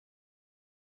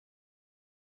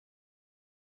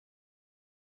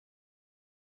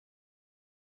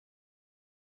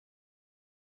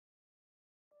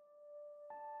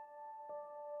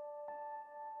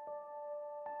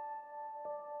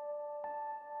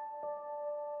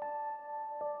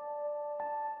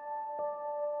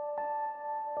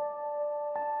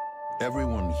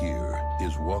Everyone here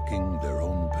is walking their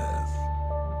own path,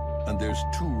 and there's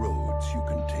two roads you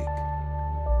can take.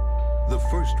 The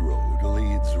first road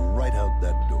leads right out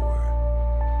that door,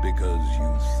 because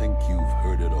you think you've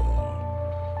heard it all.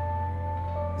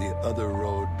 The other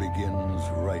road begins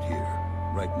right here,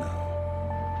 right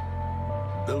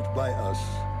now. Built by us,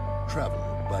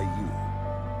 traveled by you.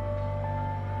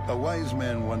 A wise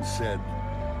man once said,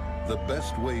 the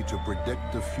best way to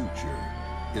predict the future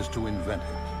is to invent it.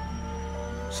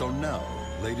 So now,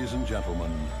 ladies and gentlemen,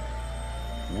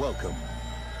 welcome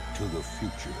to the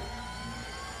future.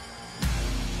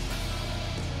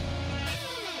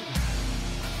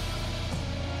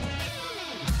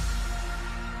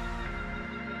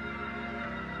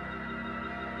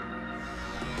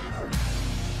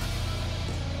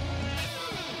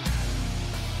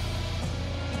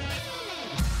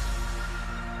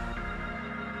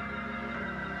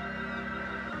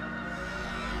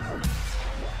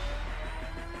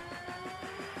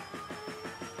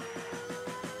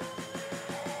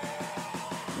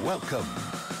 Welcome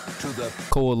to the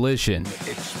Coalition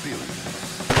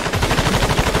Experience.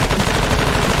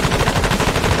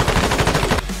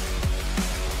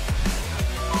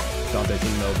 Dante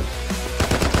team Melbourne.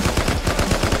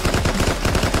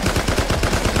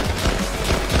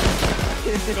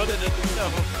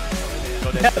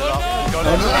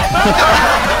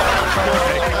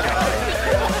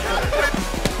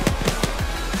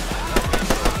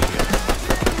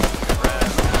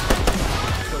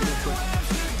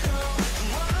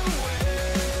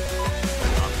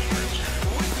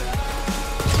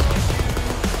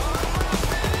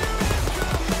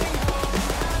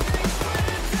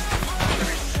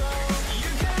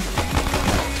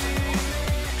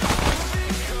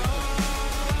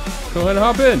 Go ahead and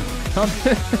hop in. Hop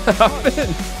in. Hop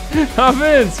in. Hop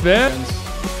in, Span.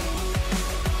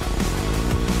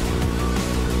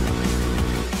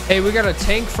 Hey, we got a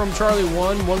tank from Charlie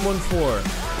 114.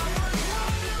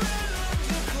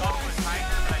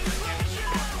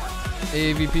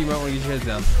 Hey, AVP, might want to get your heads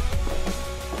down.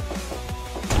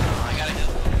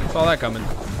 Saw that coming.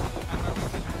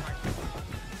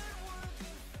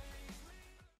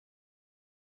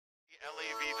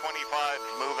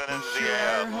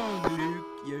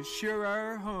 You sure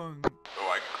are hung.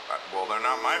 Oh, well, they're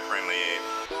not my friendly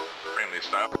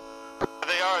style.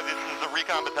 They are. This is the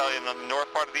recon battalion on the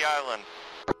north part of the island.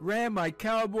 Ram my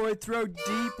cowboy throat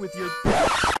deep with your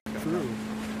True.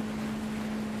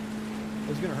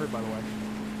 It's gonna hurt, by the way.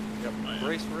 Yep.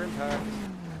 Brace for impact.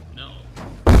 No.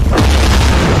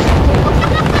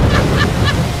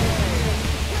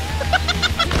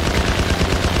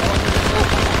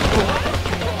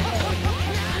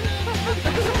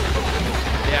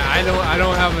 Yeah, I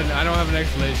don't have an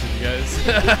explanation, guys.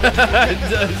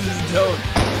 Just don't.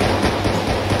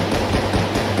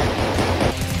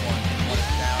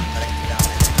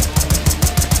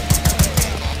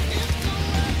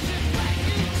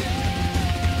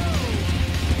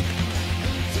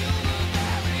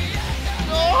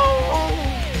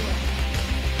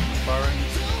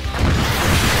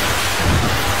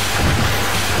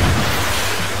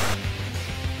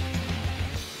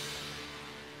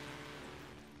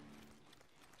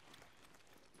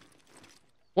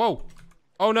 Whoa!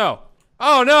 Oh no!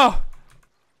 Oh no!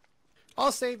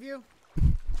 I'll save you.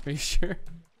 Are you sure?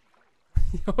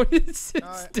 Didn't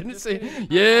say. kidding.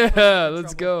 Yeah,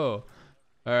 let's go.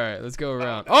 All right, let's go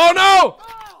around. Oh no!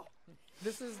 Oh!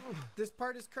 This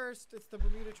part is cursed. It's the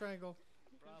Bermuda Triangle.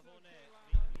 I'll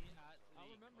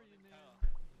remember you, man.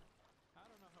 I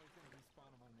don't know how he's gonna respawn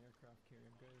him on an aircraft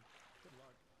carrier, guys. Good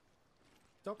luck.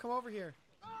 Don't come over here.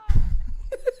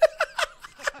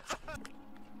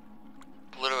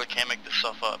 Literally can't make this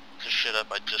stuff up. To shit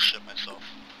up, I just shit myself.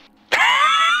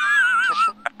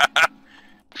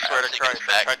 Swear to Christ,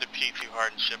 I tried to pee too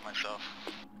hard and shit myself.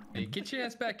 Hey, get your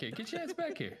ass back here. Get your ass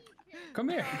back here. Come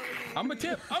here. I'm a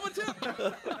tip. I'm a tip.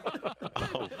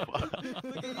 Oh, fuck.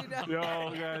 Look at you now. Yo,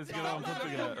 guys, get on, flip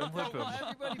him.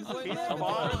 Everybody's like,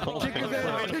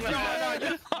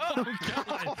 Oh,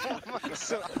 God.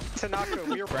 So, Tanaka,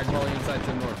 we are Frag volley inside to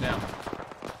the north now.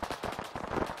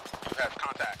 You have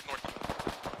contact north.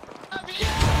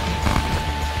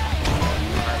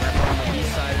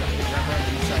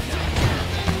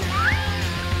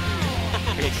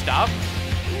 Okay, stop.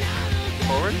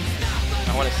 Forward. I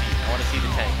want to see the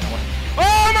tank.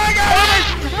 Oh my God!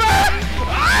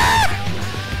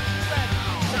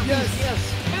 yes, yes.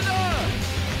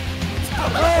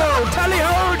 Oh, Tally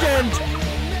Hodent!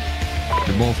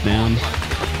 They're both down.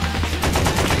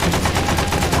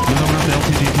 No, we're up to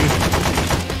LTG2.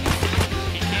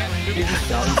 He just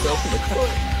shot himself in the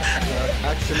foot.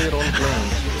 Actually role playing.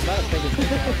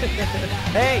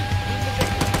 Hey!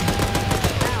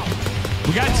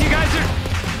 We got two guys here.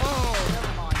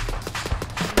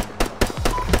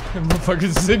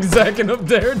 Motherfucker's zigzagging up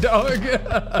there, dog.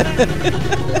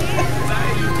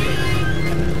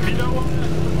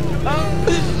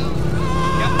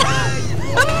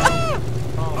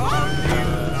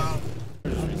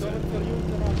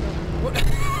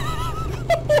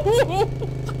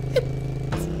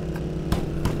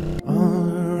 All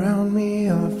around me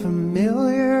are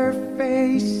familiar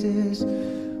faces,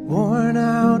 worn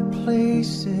out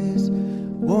places,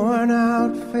 worn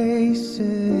out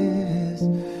faces,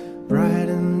 bright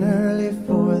and early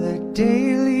for their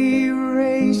daily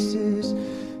races,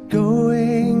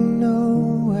 going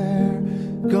nowhere,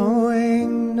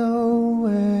 going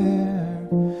nowhere.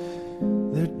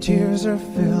 Their tears are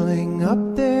filling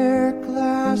up their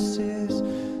glasses,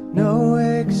 no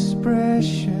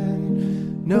expression,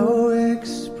 no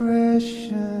expression.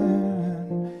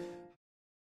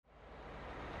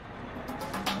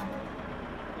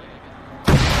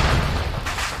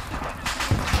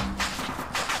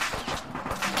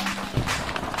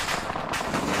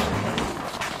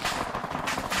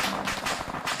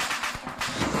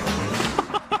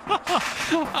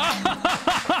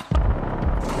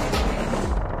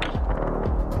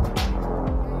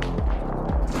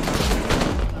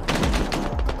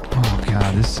 Oh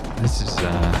god, this is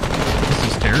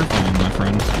terrifying, my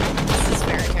friend. This is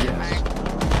very terrifying.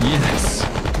 Yes.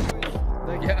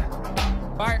 Yeah.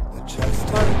 Fire.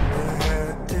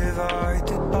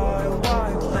 Divided by a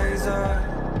white laser.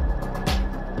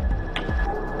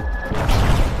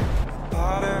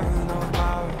 Pattern of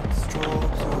my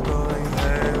strokes are going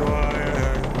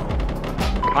haywire.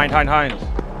 Hind.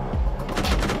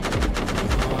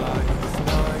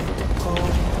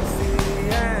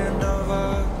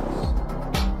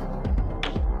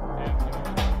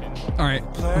 All right,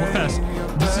 real fast.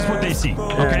 This is what they see,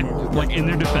 okay? Like in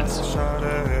their defense.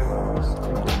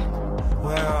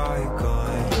 Where are you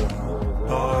going,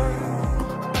 boy?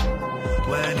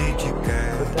 Where did you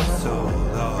get so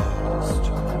lost?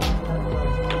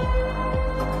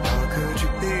 How could you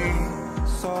be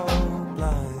so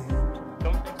blind?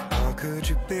 How could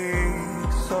you be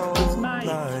so blind?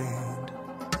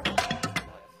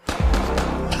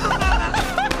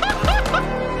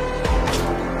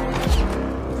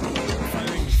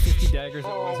 Firing 50 daggers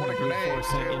at once on a group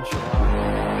force in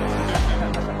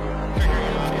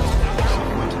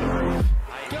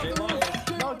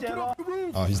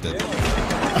Oh, he's dead.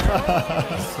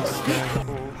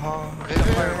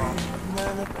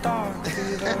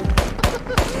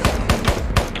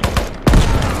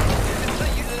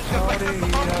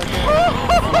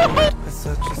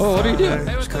 Oh, what are you doing?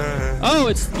 Oh,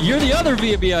 you're the other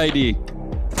VBID.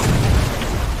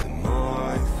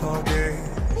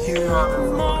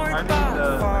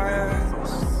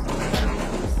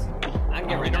 I'm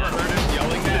getting ready to heard him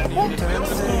yelling that.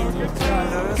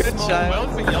 Good shot.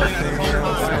 Will's been yelling at the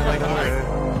whole time. Like,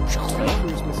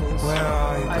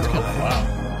 Wow.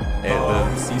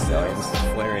 And the sea stallions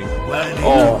flaring.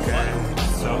 oh.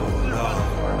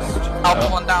 Alpha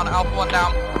 1 down, Alpha 1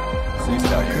 down. Sea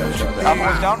stallion got shot there. Alpha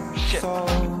 1 down? Shit.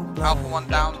 Alpha 1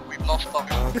 down, we've lost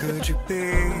Alpha. How could you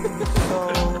be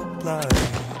so blind?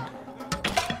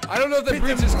 I don't know if the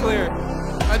breach is clear.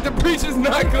 The breach is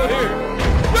not clear.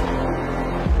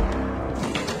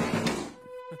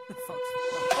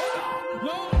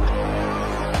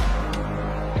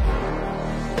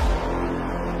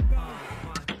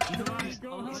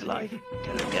 He's like,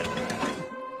 get him.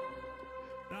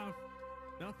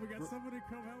 Now we got somebody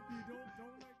come help you.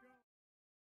 Don't let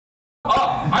go.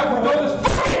 I will know this.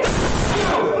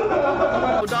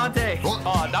 Oh, Dante.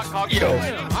 Oh, not Cogito.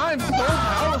 I'm so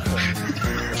powerful.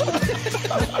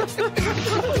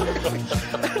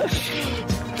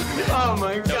 Oh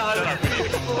my god.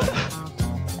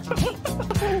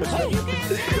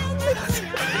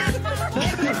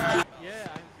 Yeah,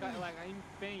 I'm in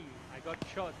pain. I got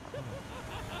shot.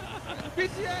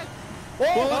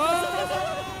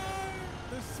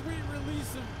 The sweet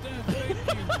release of death. Thank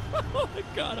you. Oh my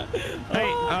god. Hey,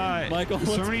 Michael,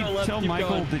 what's somebody gonna let tell you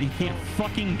Michael go? that he can't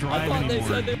fucking I drive thought they anymore.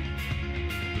 said they...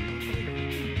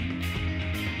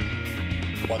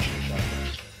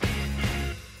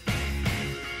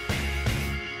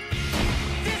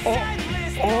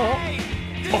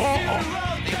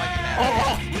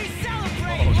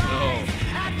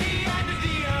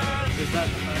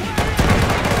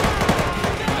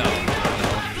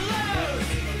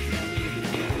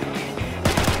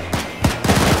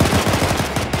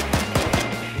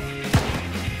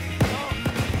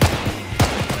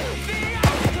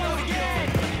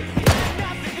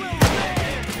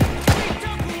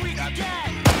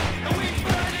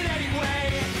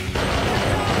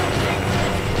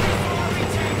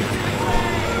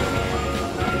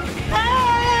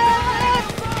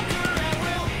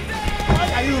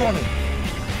 coming.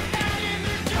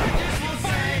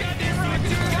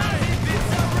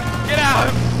 Get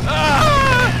out!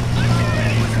 Ah!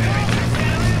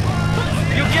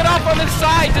 You get off on the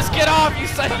side! Just get off, you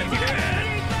say!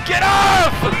 Get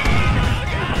off!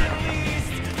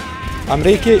 I'm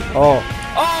Ricky. Oh.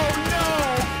 Oh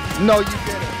no! No, you did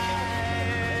it.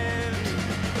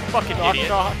 Fucking idiot.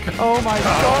 Knock. Oh my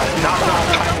god.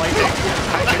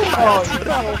 Oh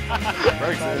no.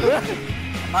 Very good.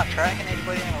 I'm not tracking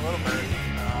anybody in a little bit.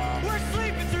 We're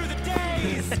sleeping through the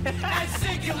days and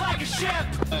sinking like a ship.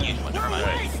 We're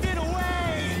wasting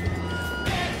away.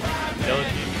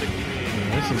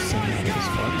 This is something as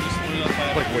fun.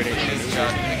 Like waiting for this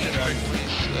shot.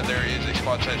 There is a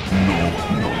squad set. No.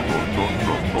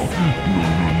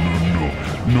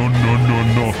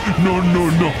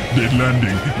 They're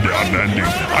landing. They are landing.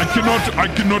 I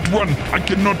cannot run. I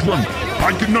cannot run.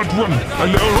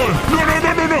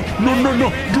 No.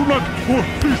 Do not. Oh,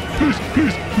 please.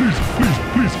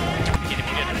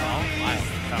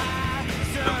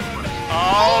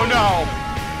 Oh no!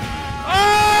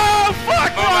 Oh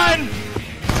fuck! Run!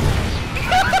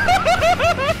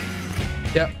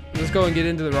 Yep, let's go and get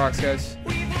into the rocks, guys.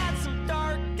 We've had some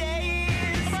dark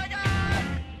days. Oh my god.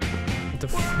 What the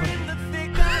fuck?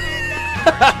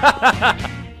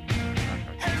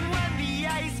 And when the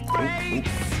ice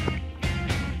breaks.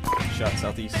 Shot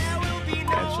southeast. Yeah,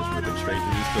 it's just ripping straight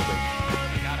through this building.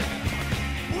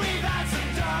 We've had some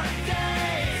dark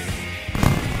days.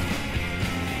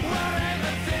 We're in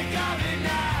the thick of it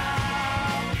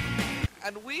now.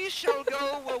 And we shall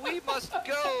go where we must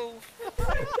go.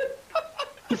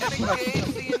 And engage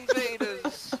the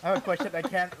invaders. I have a question I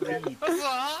can't read.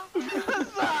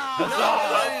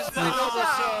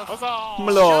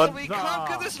 My lord. Shall we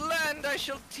conquer this land? I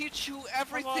shall teach you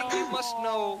everything you must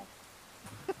know.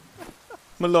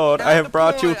 My lord, I have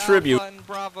brought you tribute.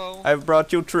 Bravo. I have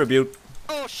brought you tribute.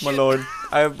 Oh, shit. My lord,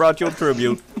 I have brought you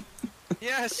tribute.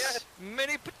 Yes,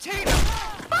 mini potato.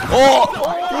 Oh!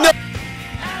 No!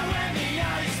 And when the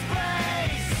ice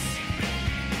breaks,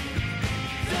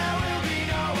 there will be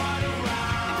no one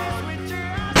around.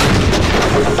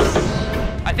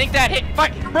 I think that hit.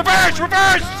 Fuck! Reverse!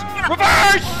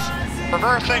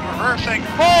 Reversing.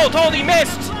 Hold! He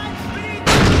missed.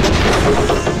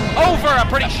 Over, I'm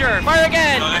pretty sure. Fire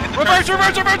again. Reverse.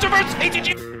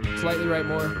 ATG. Slightly right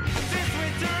more.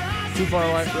 Too far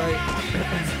right.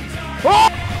 Oh!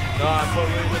 No, I'm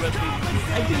totally with it.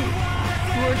 You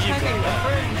were checking the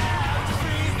first.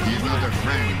 He's not a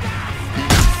friend.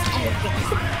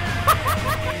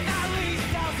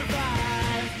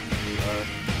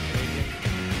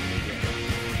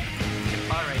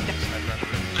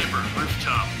 Sniper,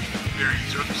 rooftop. Bearing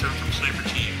 0-7 from sniper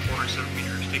team, 407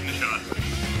 meters. Taking the shot.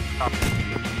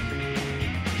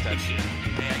 That shit.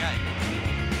 Hey, I got it.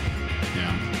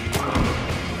 Yeah.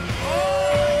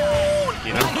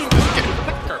 You know?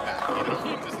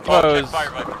 Close.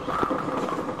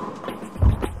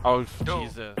 Oh,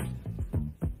 Jesus.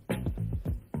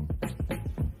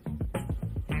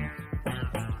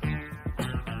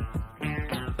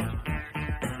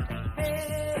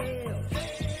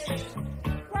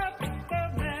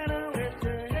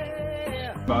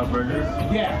 Bob Burgers?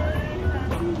 Yeah.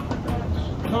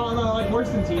 No, like worse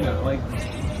than Tina. Like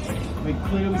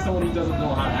clearly someone who doesn't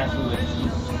know how to actually live.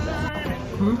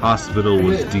 Hospital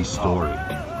was D-story.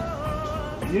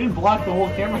 You didn't block the whole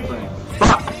camera frame.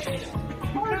 Fuck!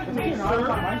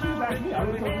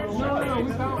 No,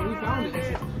 we found it.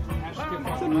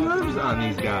 Some nerves on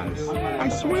these guys. I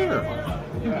swear.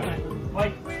 Yeah.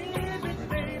 Like,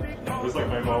 it was like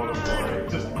my mom was like,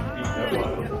 just eat that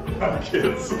one. Have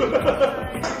kids.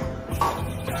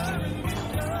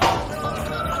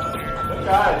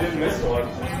 God, I didn't miss one.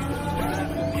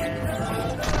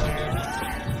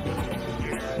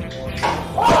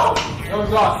 No,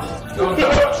 it's not. No,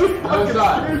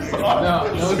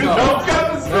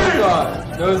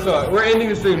 it's not. We're ending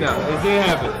the stream now. It didn't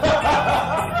happen.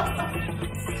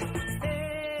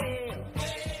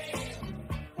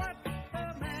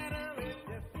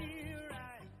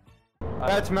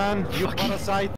 Batman, you want a sight?